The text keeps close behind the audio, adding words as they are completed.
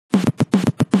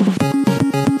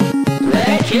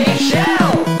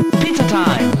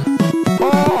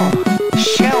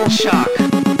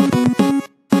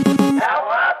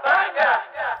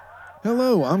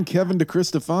Hello, I'm Kevin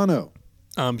DeCristofano.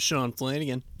 I'm Sean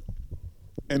Flanagan.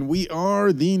 And we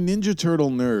are the Ninja Turtle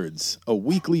Nerds, a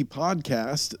weekly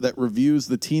podcast that reviews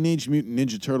the Teenage Mutant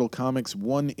Ninja Turtle comics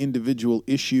one individual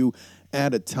issue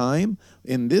at a time.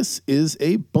 And this is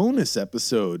a bonus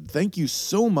episode. Thank you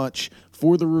so much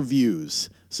for the reviews.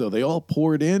 So they all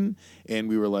poured in, and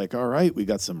we were like, all right, we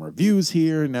got some reviews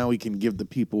here. Now we can give the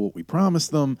people what we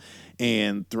promised them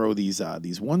and throw these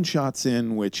one-shots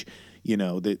in, which, you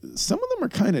know, some of them are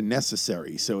kind of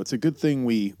necessary. So it's a good thing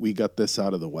we got this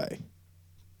out of the way.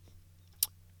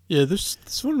 Yeah, this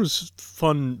one was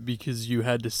fun because you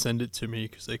had to send it to me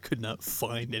because I could not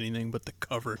find anything but the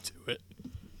cover to it.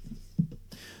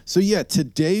 So yeah,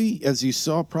 today, as you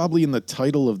saw probably in the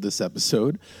title of this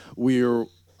episode, we're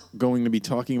going to be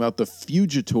talking about the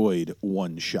Fugitoid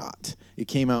one-shot. It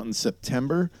came out in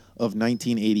September of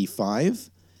 1985.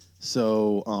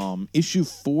 So issue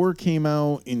 4 came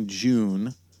out in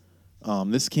June.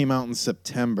 This came out in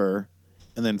September.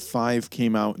 And then 5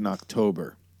 came out in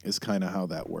October is kind of how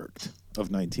that worked of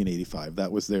 1985.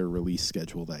 That was their release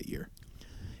schedule that year.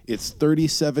 It's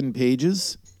 37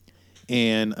 pages.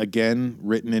 And again,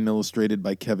 written and illustrated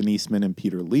by Kevin Eastman and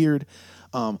Peter Laird.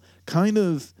 Kind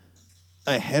of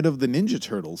ahead of the Ninja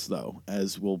Turtles, though,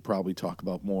 as we'll probably talk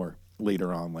about more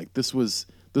later on. Like this was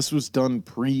done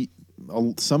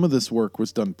some of this work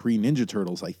was done pre Ninja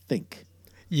Turtles, I think.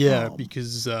 Yeah,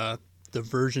 because the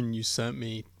version you sent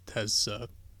me has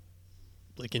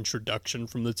like introduction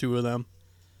from the two of them.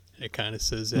 It kind of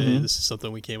says, hey, this is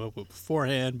something we came up with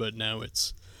beforehand, but now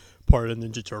it's part of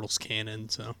Ninja Turtles canon,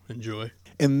 so enjoy.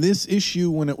 And this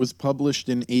issue, when it was published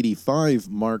in 85,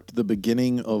 marked the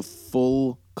beginning of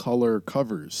full color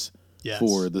covers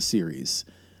for the series.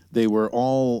 They were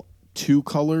all 2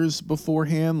 colors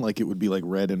beforehand, like it would be like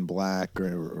red and black,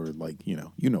 or like, you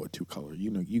know what 2 color,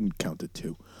 you can count it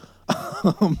 2.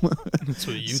 That's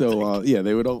what you think. Yeah,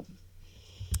 they would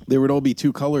all be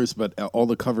 2 colors, but all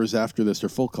the covers after this are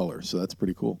full color, so that's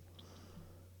pretty cool.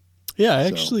 Yeah,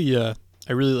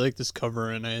 I really like this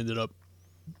cover, and I ended up,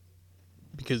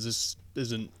 because this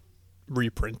isn't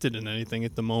reprinted in anything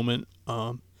at the moment,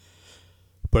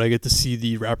 but I get to see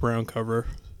the wraparound cover,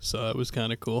 so that was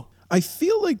kind of cool. I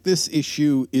feel like this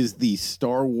issue is the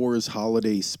Star Wars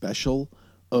holiday special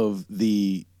of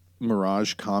the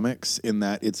Mirage comics, in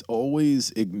that it's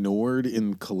always ignored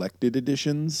in collected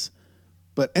editions.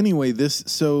 But anyway, this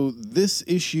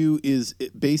issue is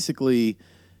basically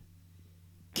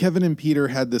Kevin and Peter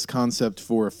had this concept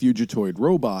for a Fugitoid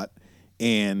robot,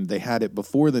 and they had it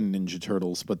before the Ninja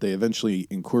Turtles, but they eventually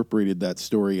incorporated that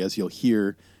story, as you'll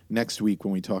hear next week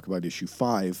when we talk about issue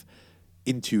 5,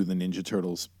 into the Ninja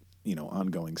Turtles,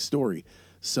 ongoing story.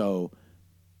 So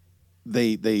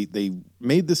they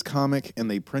made this comic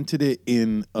and they printed it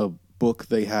in a book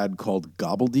they had called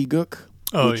Gobbledygook,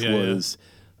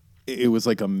 it was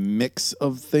like a mix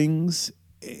of things,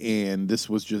 and this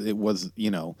was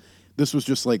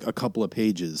just like a couple of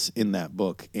pages in that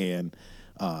book, and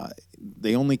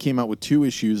they only came out with 2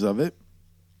 issues of it,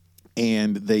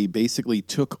 and they basically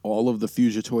took all of the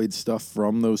Fugitoid stuff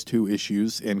from those 2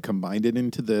 issues and combined it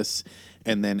into this,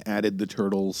 and then added the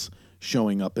Turtles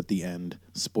showing up at the end.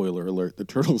 Spoiler alert, the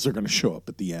Turtles are going to show up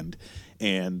at the end,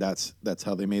 and that's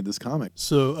how they made this comic.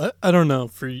 So I don't know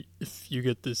if you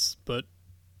get this, but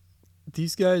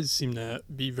these guys seem to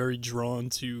be very drawn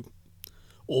to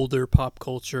older pop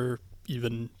culture,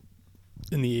 even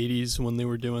in the 80s when they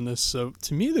were doing this. So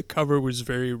to me, the cover was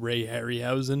very Ray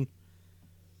Harryhausen,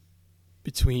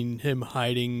 between him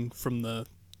hiding from the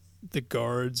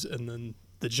guards and then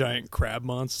the giant crab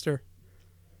monster.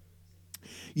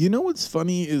 You know what's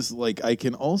funny is, like, I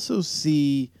can also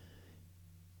see,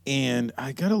 and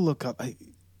I gotta look up,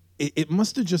 it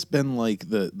must have just been like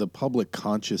the public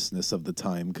consciousness of the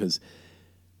time, because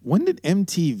when did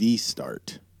MTV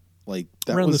start? Like,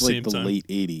 that around was the like the time. Late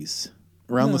 80s.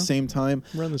 Around the same time?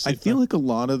 Around the same I feel time. like a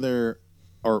lot of their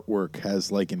artwork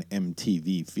has like an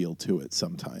MTV feel to it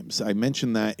sometimes. I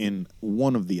mentioned that in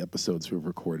one of the episodes we've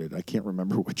recorded. I can't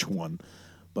remember which one.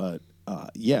 But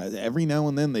yeah, every now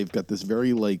and then they've got this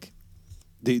very like...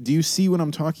 Do you see what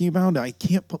I'm talking about? I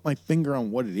can't put my finger on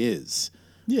what it is.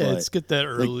 Yeah, it's got that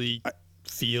early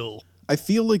feel. I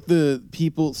feel like the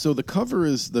people... So the cover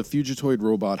is the Fugitoid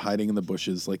robot hiding in the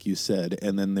bushes, like you said,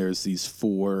 and then there's these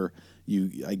 4...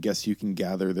 I guess you can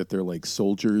gather that they're like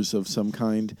soldiers of some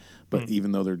kind, but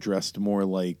even though they're dressed more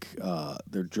like...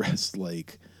 they're dressed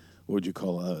like... What would you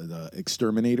call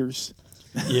exterminators?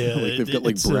 Yeah. Like they've got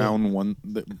like brown one...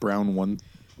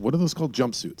 What are those called?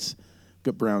 Jumpsuits.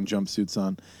 Got brown jumpsuits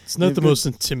on. It's not the most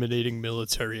intimidating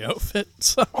military outfit,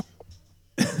 so...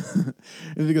 and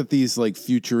they got these like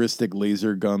futuristic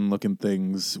laser gun looking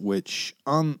things, which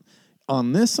on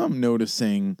this I'm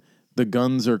noticing the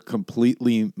guns are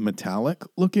completely metallic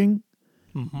looking,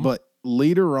 but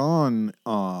later on,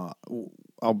 I'll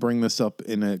bring this up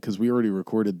in a because we already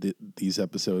recorded these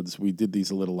episodes. We did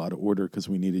these a little out of order because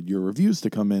we needed your reviews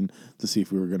to come in to see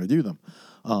if we were going to do them.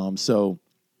 So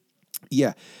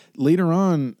yeah, later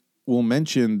on we'll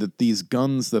mention that these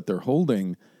guns that they're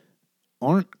holding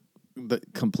aren't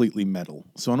completely metal.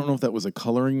 So I don't know if that was a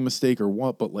coloring mistake or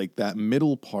what, but like that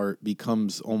middle part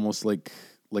becomes almost like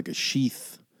a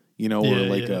sheath, or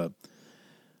like a.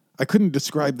 I couldn't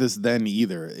describe this then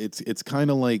either. It's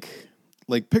kind of like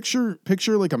picture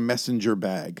like a messenger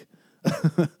bag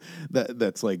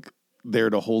that's like there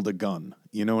to hold a gun.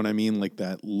 You know what I mean? Like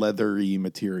that leathery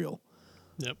material.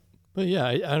 Yep. But yeah,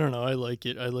 I don't know. I like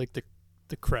it. I like the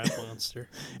crab monster.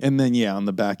 And then on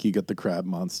the back you got the crab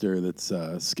monster that's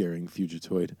scaring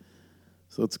Fugitoid.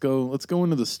 So let's go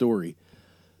into the story.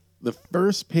 The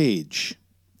first page,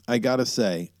 I gotta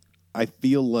say, I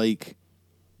feel like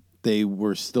they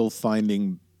were still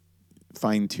fine-tuning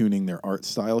their art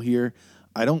style here.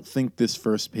 I don't think this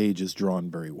first page is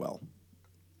drawn very well.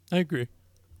 I agree.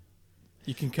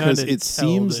 You can kind of tell it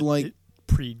seems that like it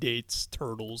predates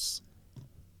Turtles.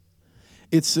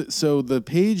 So the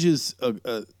page is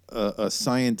a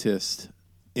scientist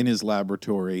in his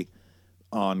laboratory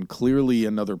on clearly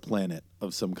another planet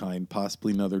of some kind,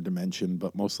 possibly another dimension,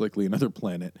 but most likely another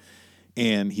planet.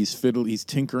 And he's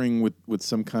tinkering with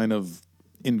some kind of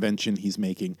invention he's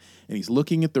making, and he's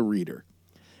looking at the reader.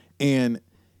 And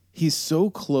he's so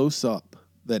close up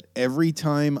that every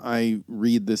time I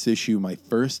read this issue, my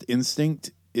first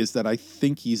instinct is that I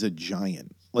think he's a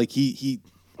giant. Like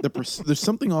there's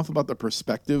something off about the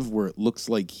perspective where it looks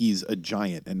like he's a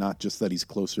giant and not just that he's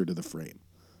closer to the frame.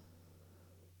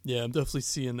 Yeah, I'm definitely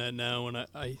seeing that now, and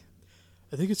I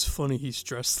think it's funny he's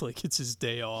dressed like it's his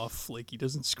day off. Like, he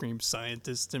doesn't scream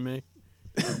scientist to me.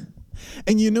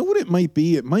 And you know what it might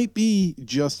be? It might be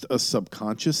just a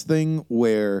subconscious thing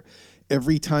where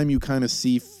every time you kind of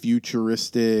see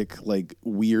futuristic, like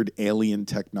weird alien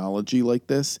technology like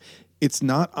this, it's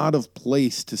not out of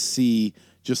place to see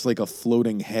just like a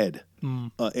floating head.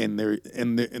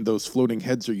 And those floating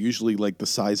heads are usually like the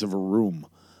size of a room.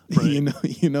 Right.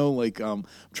 Like I'm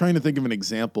trying to think of an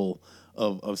example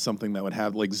of something that would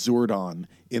have like Zordon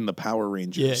in the Power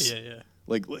Rangers. Yeah.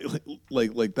 Like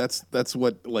that's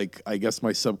what like I guess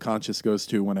my subconscious goes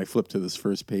to when I flip to this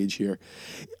first page here.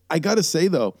 I gotta say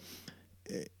though,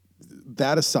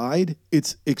 that aside,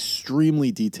 it's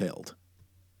extremely detailed.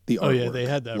 The artwork. Oh yeah, they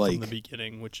had that from the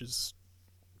beginning, which is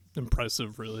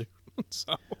impressive, really.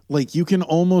 So. Like you can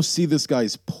almost see this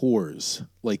guy's pores.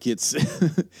 Like it's,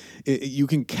 you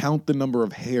can count the number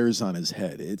of hairs on his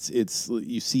head. It's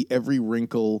you see every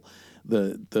wrinkle,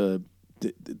 the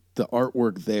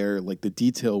artwork there, like the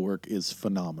detail work is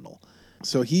phenomenal.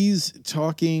 So he's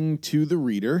talking to the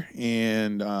reader,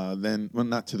 and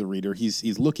not to the reader.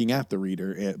 He's looking at the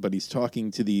reader, but he's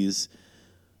talking to these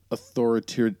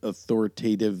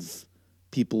authoritative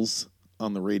peoples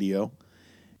on the radio.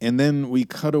 And then we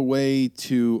cut away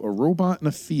to a robot in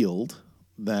a field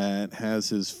that has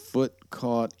his foot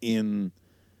caught in,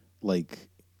 like,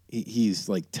 he's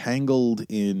like tangled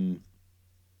in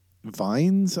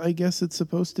vines, I guess it's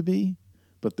supposed to be,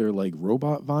 but they're like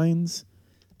robot vines.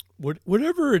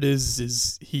 Whatever it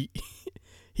is he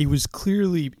was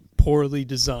clearly poorly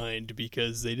designed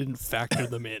because they didn't factor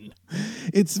them in.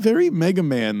 It's very Mega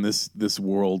Man, this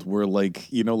world where like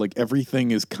everything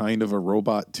is kind of a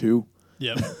robot too.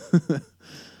 Yep.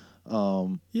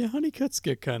 Yeah, Honeycutt's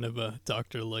get kind of a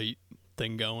Dr. Light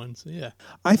thing going. So yeah,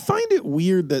 I find it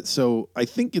weird that. So I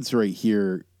think it's right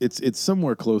here. It's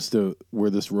somewhere close to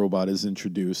where this robot is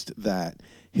introduced. That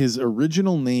his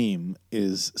original name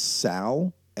is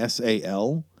Sal,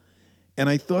 S-A-L, and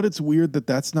I thought it's weird that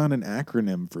that's not an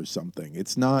acronym for something.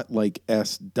 It's not like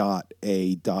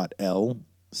S.A.L.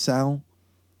 Sal.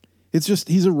 It's just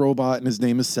he's a robot and his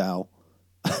name is Sal.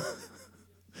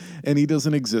 And he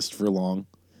doesn't exist for long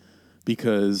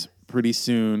because pretty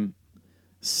soon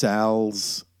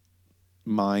Sal's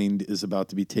mind is about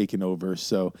to be taken over.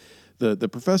 So the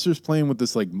professor's playing with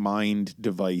this like mind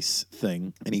device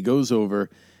thing, and he goes over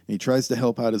and he tries to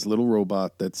help out his little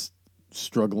robot that's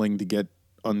struggling to get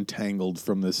untangled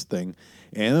from this thing.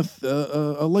 And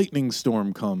a lightning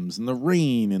storm comes, and the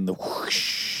rain and the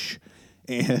whoosh.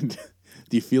 And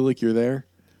do you feel like you're there?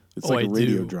 It's like a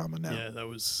radio drama now. Yeah, that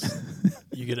was...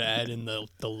 You got to add in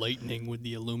the lightning with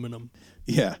the aluminum.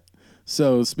 Yeah.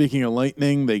 So speaking of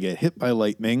lightning, they get hit by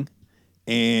lightning,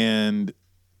 and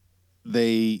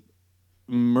they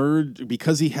merged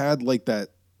because he had like that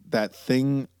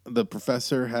thing. The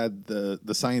professor had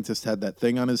the scientist had that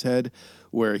thing on his head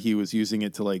where he was using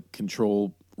it to like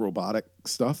control robotic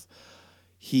stuff.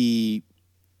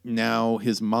 Now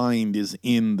his mind is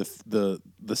in the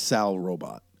Sal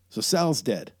robot. So Sal's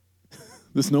dead.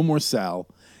 There's no more Sal.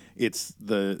 It's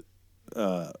the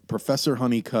Professor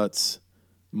Honeycutt's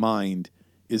mind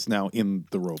is now in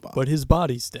the robot. But his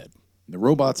body's dead. The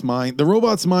robot's mind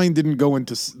didn't go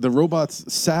into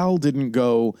Sal didn't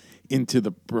go into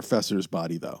the professor's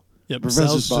body though. Yeah, the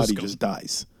professor's Sal's body just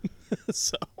dies.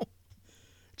 So,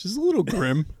 just a little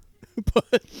grim.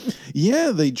 But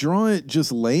yeah, they draw it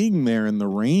just laying there in the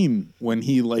rain when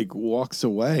he like walks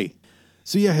away.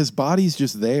 So yeah, his body's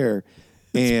just there.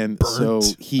 And so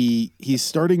he's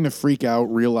starting to freak out,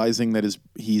 realizing that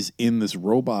he's in this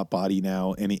robot body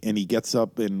now, and he gets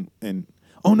up and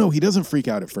oh no, he doesn't freak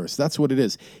out at first. That's what it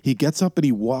is. He gets up and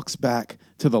he walks back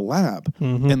to the lab.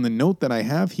 Mm-hmm. And the note that I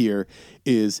have here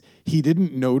is he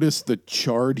didn't notice the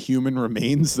charred human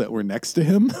remains that were next to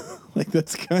him. Like,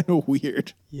 that's kind of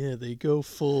weird. Yeah, they go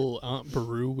full Aunt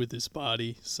Beru with his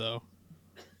body, so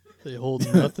they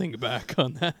hold nothing back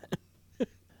on that.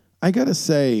 I gotta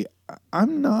say,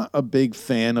 I'm not a big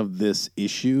fan of this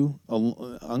issue.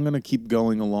 I'm gonna keep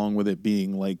going along with it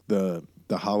being like the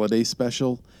holiday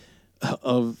special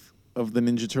of the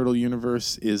Ninja Turtle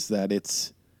universe. Is that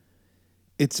it's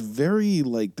very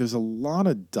like there's a lot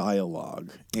of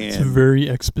dialogue and it's very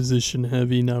exposition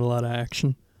heavy, not a lot of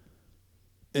action.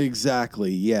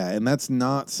 Exactly, yeah, and that's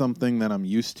not something that I'm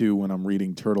used to when I'm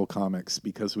reading Turtle comics,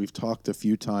 because we've talked a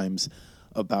few times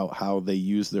about how they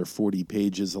use their 40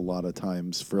 pages a lot of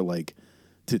times for like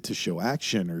to show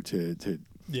action or to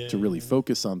really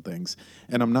focus on things.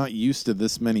 And I'm not used to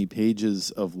this many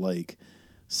pages of like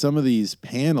some of these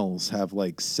panels have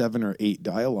like 7 or 8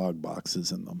 dialogue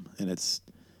boxes in them, and it's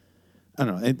I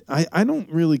don't know. I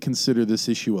don't really consider this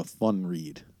issue a fun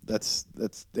read. That's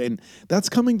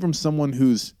coming from someone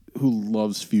who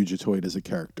loves Fugitoid as a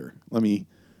character. Let me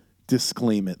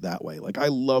disclaim it that way. Like, I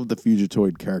love the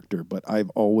Fugitoid character, but I've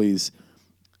always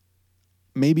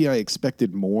maybe I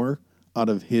expected more out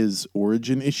of his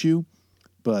origin issue,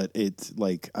 but it's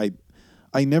like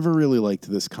I never really liked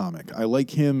this comic. I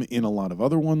like him in a lot of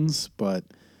other ones,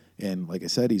 and like I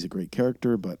said, he's a great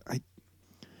character, but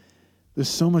there's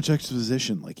so much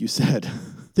exposition, like you said.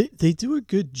 They do a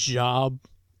good job.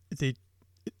 This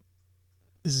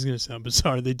is going to sound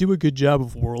bizarre. They do a good job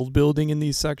of world building in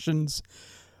these sections,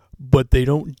 but they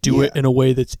don't do it in a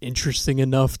way that's interesting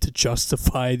enough to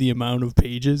justify the amount of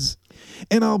pages.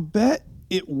 And I'll bet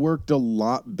it worked a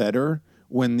lot better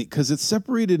because it's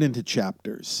separated into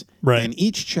chapters. Right. And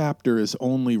each chapter is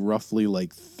only roughly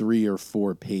like 3 or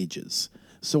 4 pages.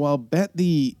 So I'll bet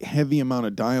the heavy amount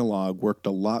of dialogue worked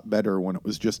a lot better when it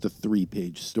was just a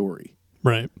 3-page story.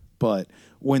 Right. But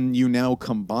when you now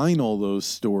combine all those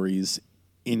stories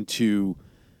into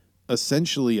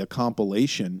essentially a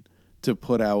compilation to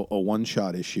put out a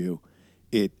one-shot issue,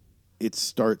 it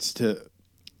starts to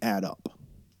add up.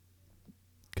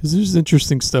 Because there's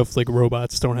interesting stuff like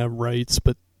robots don't have rights,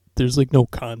 but there's like no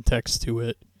context to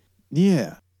it.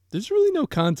 Yeah. There's really no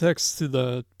context to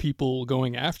the people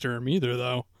going after him either,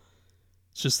 though.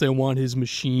 It's just they want his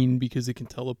machine because it can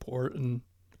teleport, and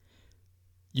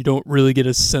you don't really get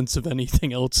a sense of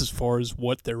anything else as far as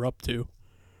what they're up to.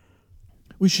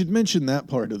 We should mention that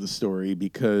part of the story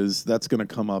because that's going to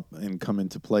come up and come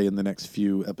into play in the next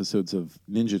few episodes of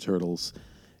Ninja Turtles.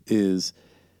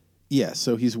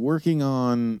 So he's working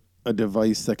on a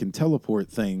device that can teleport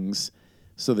things.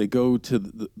 So they go to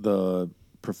the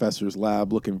professor's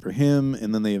lab looking for him,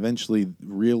 and then they eventually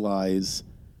realize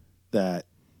that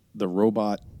the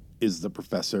robot is the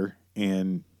professor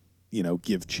and,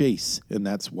 give chase. And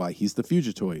that's why he's the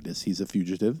Fugitoid, is he's a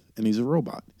fugitive and he's a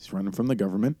robot. He's running from the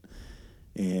government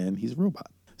and he's a robot.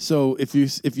 So if you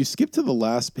skip to the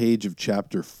last page of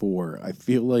chapter 4, I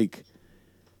feel like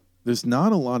there's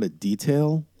not a lot of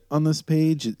detail on this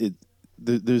page.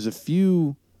 There's a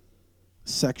few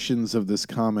sections of this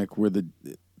comic where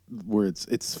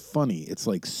it's funny. It's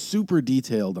like super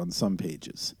detailed on some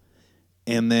pages.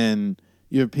 And then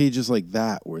you have pages like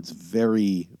that where it's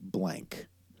very blank.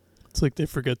 It's like they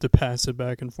forget to pass it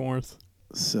back and forth.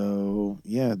 So,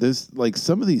 yeah, there's like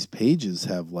some of these pages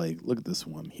have like, look at this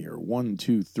one here. 1,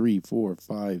 2, 3, 4,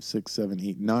 5, 6, 7,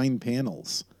 8, 9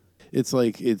 panels. It's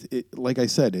like like I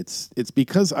said, it's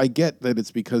because I get that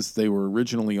it's because they were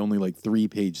originally only like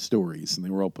 3-page stories and they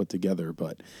were all put together,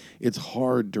 but it's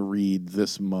hard to read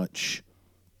this much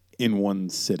in one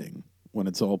sitting when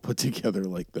it's all put together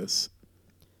like this.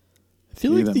 I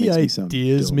feel like the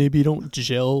ideas maybe don't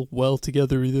gel well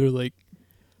together either. Like,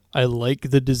 I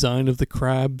like the design of the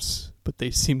crabs, but they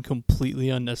seem completely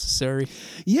unnecessary.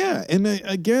 Yeah, and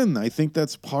again, I think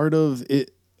that's part of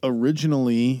it.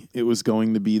 Originally, it was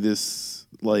going to be this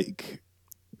like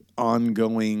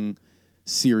ongoing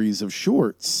series of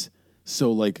shorts.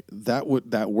 So like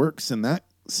that works in that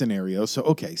scenario. So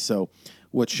okay, so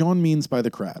what Shawn means by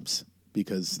the crabs,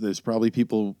 because there's probably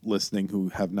people listening who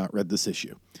have not read this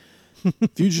issue.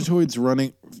 Fugitoid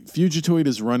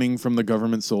is running from the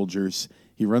government soldiers.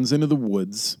 He runs into the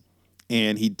woods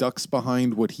and he ducks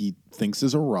behind what he thinks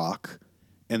is a rock,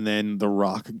 and then the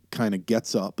rock kind of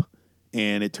gets up,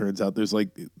 and it turns out there's like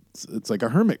it's like a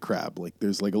hermit crab. Like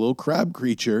there's like a little crab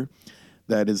creature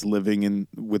that is living in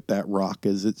with that rock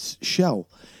as its shell,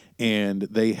 and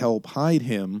they help hide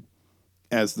him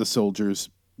as the soldiers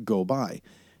go by,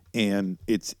 and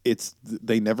it's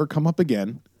they never come up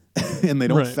again. And they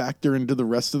don't factor into the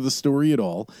rest of the story at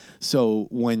all. So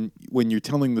when you're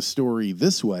telling the story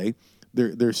this way,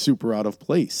 they're super out of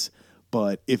place.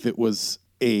 But if it was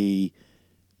a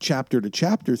chapter to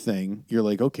chapter thing, you're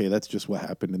like, okay, that's just what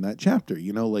happened in that chapter.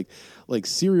 You know, like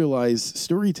serialized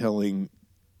storytelling.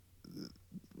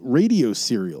 Radio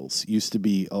serials used to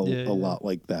be a lot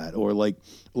like that, or like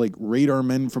Radar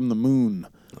Men from the Moon.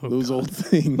 Those old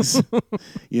things.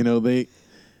 You know,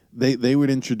 they would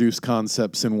introduce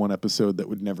concepts in one episode that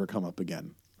would never come up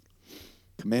again.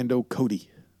 Commando Cody.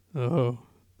 Oh,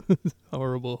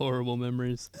 horrible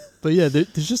memories. But yeah,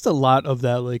 there's just a lot of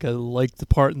that. Like, I like the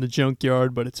part in the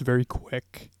junkyard, but it's very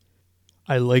quick.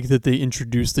 I like that they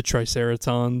introduced the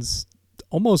Triceratons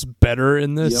almost better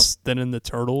in this than in the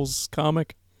Turtles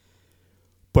comic.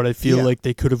 But I feel like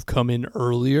they could have come in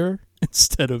earlier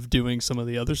instead of doing some of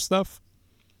the other stuff.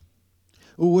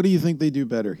 Well, what do you think they do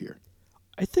better here?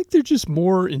 I think they're just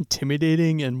more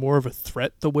intimidating and more of a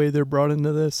threat the way they're brought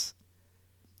into this.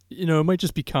 You know, it might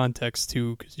just be context,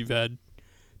 too, because you've had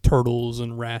turtles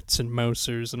and rats and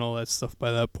mousers and all that stuff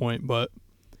by that point, but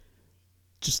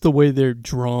just the way they're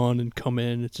drawn and come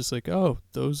in, it's just like, oh,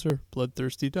 those are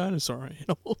bloodthirsty dinosaur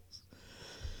animals.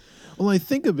 Well, I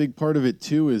think a big part of it,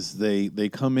 too, is they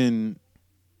come in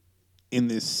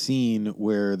this scene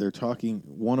where they're talking,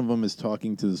 one of them is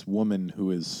talking to this woman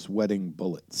who is sweating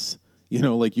bullets. You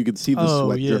know, like you could see the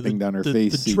sweat dripping down her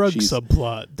face. The drug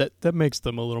subplot, that makes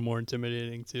them a little more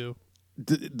intimidating, too.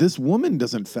 This woman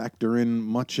doesn't factor in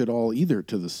much at all either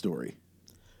to the story.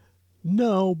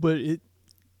 No, but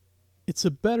it's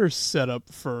a better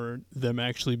setup for them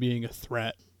actually being a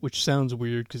threat, which sounds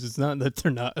weird because it's not that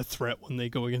they're not a threat when they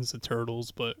go against the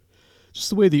turtles, but just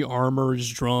the way the armor is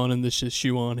drawn in this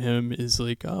issue on him is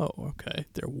like, oh, okay,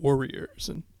 they're warriors.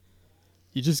 And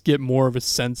you just get more of a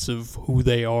sense of who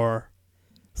they are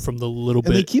from the little bit.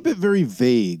 And they keep it very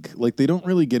vague. Like, they don't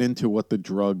really get into what the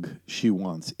drug she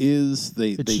wants is.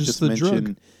 They just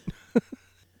mention...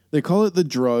 They call it the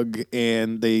drug,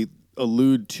 and they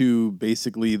allude to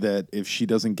basically that if she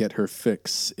doesn't get her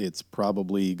fix, it's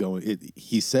probably going...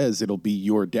 he says it'll be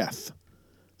your death.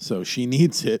 So she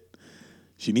needs it.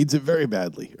 She needs it very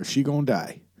badly, or she gonna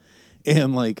die.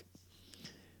 And, like,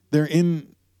 they're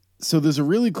in... So there's a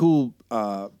really cool...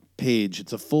 page.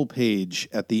 It's a full page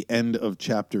at the end of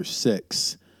chapter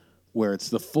 6 where it's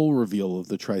the full reveal of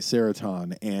the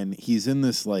Triceraton, and he's in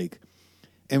this like,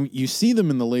 and you see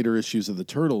them in the later issues of the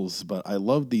Turtles, but I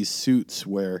love these suits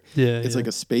where it's like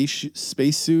a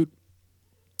space suit,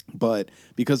 but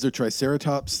because they're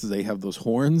Triceratops, they have those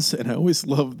horns, and I always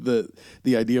love the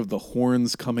idea of the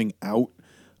horns coming out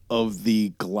of the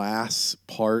glass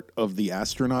part of the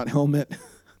astronaut helmet.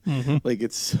 Mm-hmm. Like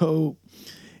it's so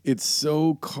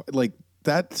like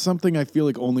that's something I feel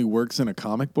like only works in a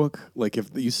comic book. Like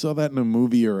if you saw that in a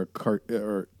movie or it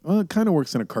kind of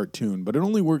works in a cartoon, but it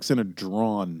only works in a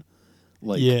drawn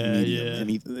medium. And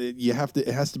it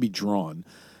has to be drawn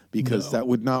because that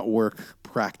would not work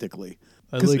practically.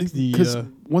 Because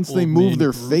once they move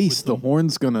their face, the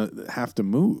horn's gonna have to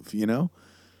move. You know.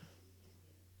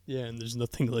 Yeah, and there's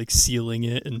nothing like sealing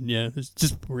it, and it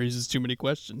just raises too many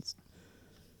questions.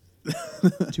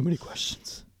 Too many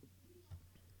questions.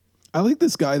 I like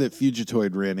this guy that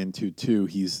Fugitoid ran into too.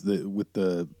 He's with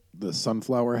the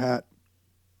sunflower hat.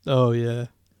 Oh yeah.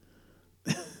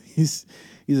 He's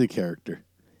a character.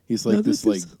 He's like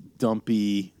like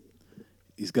dumpy.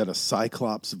 He's got a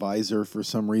Cyclops visor for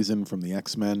some reason from the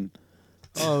X-Men.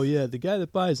 Oh yeah, the guy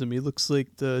that buys him, he looks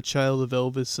like the child of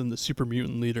Elvis and the super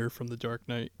mutant leader from The Dark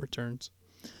Knight Returns.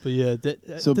 But yeah,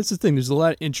 that's the thing. There's a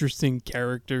lot of interesting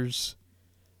characters.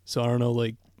 So I don't know,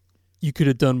 like you could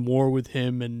have done more with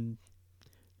him and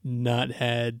not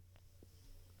had,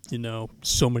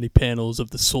 so many panels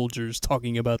of the soldiers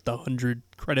talking about the 100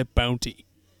 credit bounty.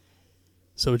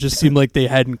 So it just seemed like they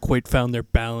hadn't quite found their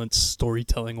balance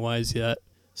storytelling-wise yet.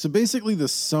 So basically the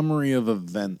summary of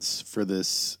events for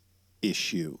this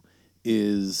issue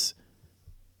is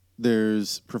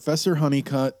there's Professor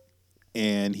Honeycutt,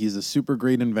 and he's a super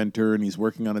great inventor, and he's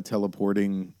working on a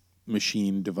teleporting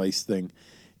machine device thing.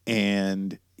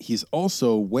 And he's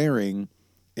also wearing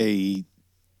a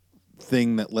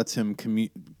thing that lets him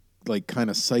kind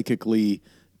of psychically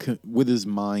with his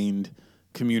mind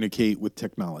communicate with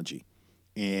technology.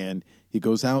 And he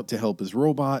goes out to help his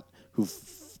robot who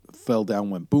fell down,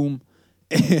 went boom,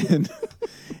 and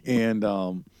and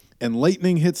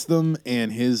lightning hits them,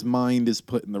 and his mind is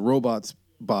put in the robot's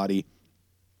body.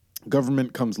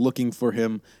 Government comes looking for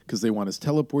him because they want his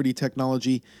teleporty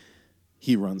technology.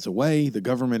 He runs away. The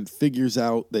government figures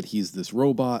out that he's this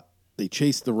robot. They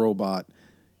chase the robot,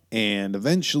 and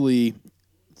eventually,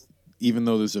 even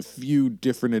though there's a few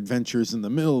different adventures in the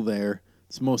middle there,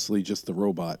 it's mostly just the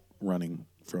robot running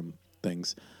from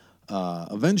things.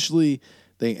 Eventually,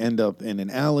 they end up in an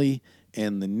alley,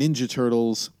 and the Ninja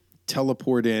Turtles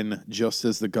teleport in just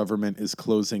as the government is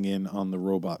closing in on the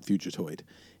robot Fugitoid.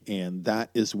 And that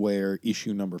is where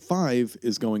issue number 5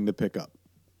 is going to pick up.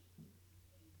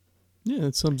 Yeah,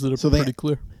 it sums it up pretty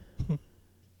clear.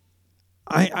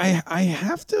 I've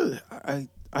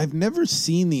never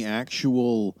seen the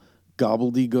actual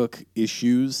gobbledygook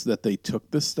issues that they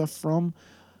took this stuff from.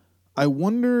 I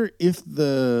wonder if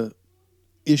the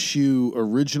issue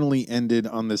originally ended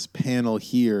on this panel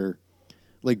here,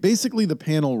 like basically the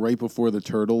panel right before the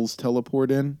turtles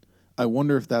teleport in. I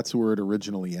wonder if that's where it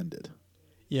originally ended.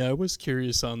 Yeah, I was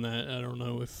curious on that. I don't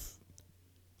know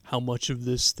how much of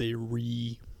this they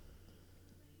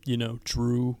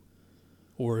drew,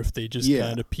 or if they just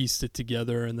kind of pieced it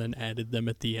together and then added them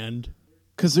at the end.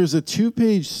 Because there's a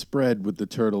 2-page spread with the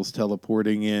turtles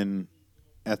teleporting in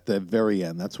at the very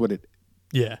end. That's what it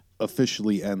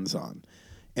officially ends on.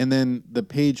 And then the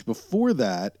page before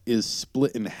that is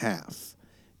split in half.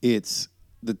 It's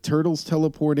the turtles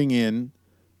teleporting in,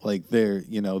 like they're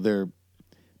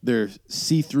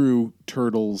see-through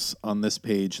turtles on this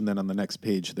page, and then on the next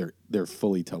page they're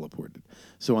fully teleported.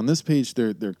 So on this page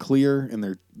they're clear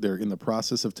and they're in the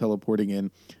process of teleporting in,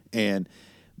 and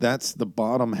that's the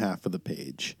bottom half of the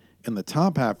page. And the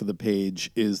top half of the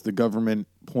page is the government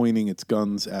pointing its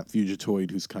guns at Fugitoid,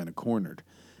 who's kind of cornered.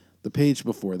 The page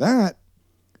before that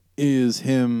is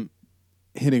him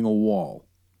hitting a wall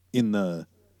in the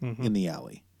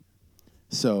alley.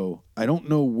 So I don't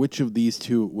know which of these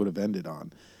two it would have ended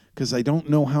on, because I don't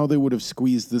know how they would have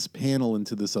squeezed this panel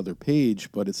into this other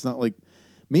page, but it's not like,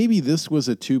 maybe this was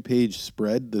a 2-page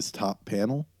spread, this top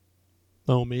panel.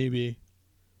 Oh, maybe.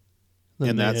 Then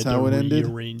and that's how it ended?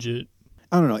 Rearrange it.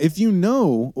 I don't know. If you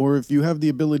know, or if you have the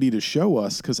ability to show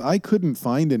us, because I couldn't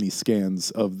find any scans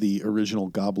of the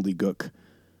original Gobbledygook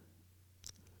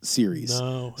series.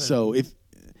 No. So if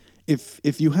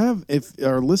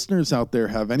our listeners out there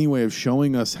have any way of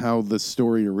showing us how the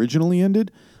story originally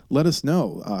ended, let us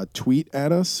know. Tweet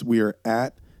at us. We are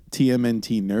at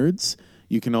TMNT Nerds.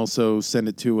 You can also send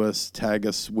it to us, tag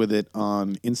us with it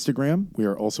on Instagram. We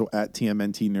are also at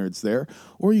TMNT Nerds there.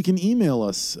 Or you can email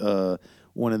us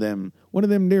one of them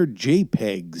there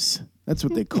JPEGs. That's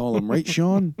what they call them, right,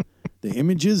 Shawn? The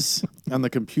images on the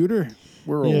computer.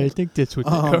 We're old. Yeah, I think that's what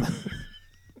they call.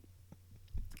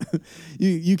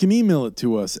 You can email it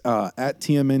to us at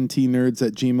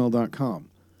tmntnerds@gmail.com.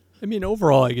 I mean,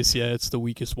 overall, I guess, it's the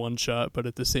weakest one-shot, but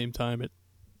at the same time, it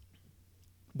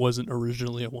wasn't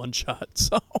originally a one-shot,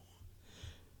 so...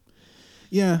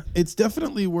 Yeah, it's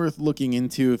definitely worth looking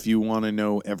into if you want to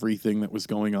know everything that was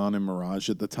going on in Mirage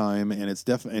at the time, and it's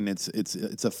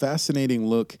it's a fascinating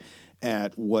look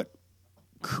at what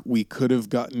we could have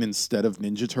gotten instead of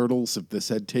Ninja Turtles if this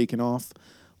had taken off,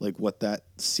 like what that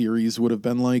series would have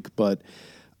been like. But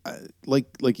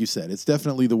like you said, it's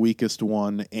definitely the weakest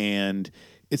one, and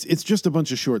it's just a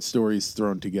bunch of short stories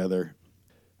thrown together.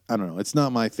 I don't know. It's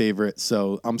not my favorite,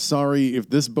 so I'm sorry if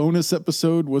this bonus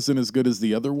episode wasn't as good as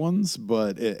the other ones,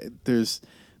 but there's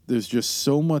just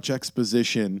so much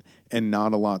exposition and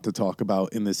not a lot to talk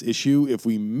about in this issue. If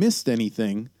we missed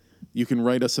anything, you can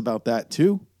write us about that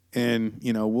too, and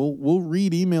we'll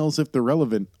read emails if they're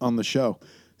relevant on the show.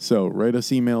 So write us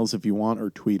emails if you want,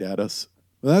 or tweet at us.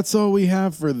 Well, that's all we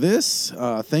have for this.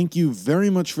 Thank you very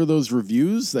much for those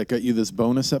reviews that got you this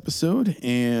bonus episode.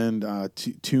 And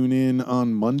tune in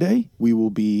on Monday. We will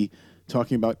be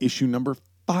talking about issue number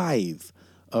 5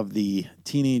 of the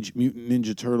Teenage Mutant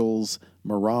Ninja Turtles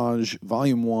Mirage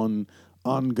Volume 1,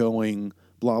 ongoing,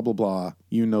 blah, blah, blah.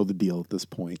 You know the deal at this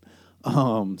point.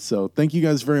 So thank you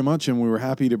guys very much, and we were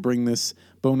happy to bring this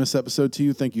bonus episode to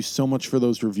you. Thank you so much for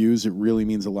those reviews. It really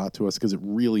means a lot to us because it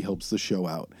really helps the show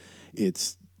out.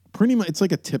 It's pretty much, it's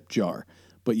like a tip jar,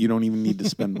 but you don't even need to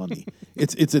spend money.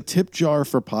 It's a tip jar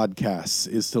for podcasts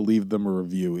is to leave them a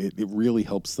review. It really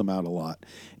helps them out a lot.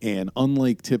 And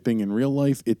unlike tipping in real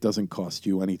life, it doesn't cost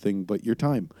you anything but your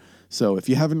time. So if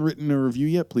you haven't written a review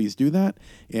yet, please do that,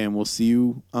 and we'll see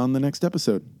you on the next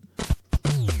episode.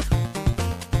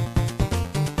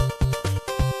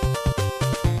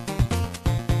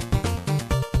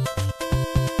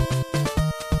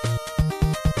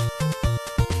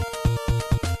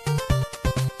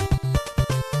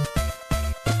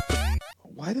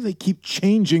 Why do they keep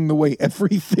changing the way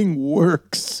everything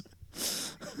works?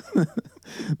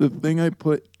 The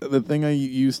thing I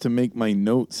use to make my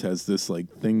notes has this like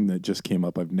thing that just came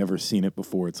up. I've never seen it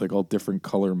before. It's like all different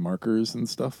color markers and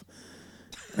stuff.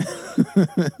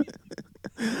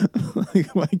 Like,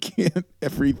 why can't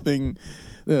everything?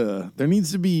 There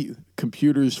needs to be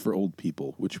computers for old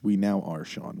people, which we now are,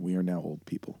 Shawn. We are now old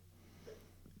people.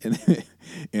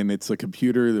 And it's a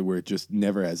computer where it just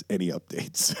never has any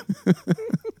updates.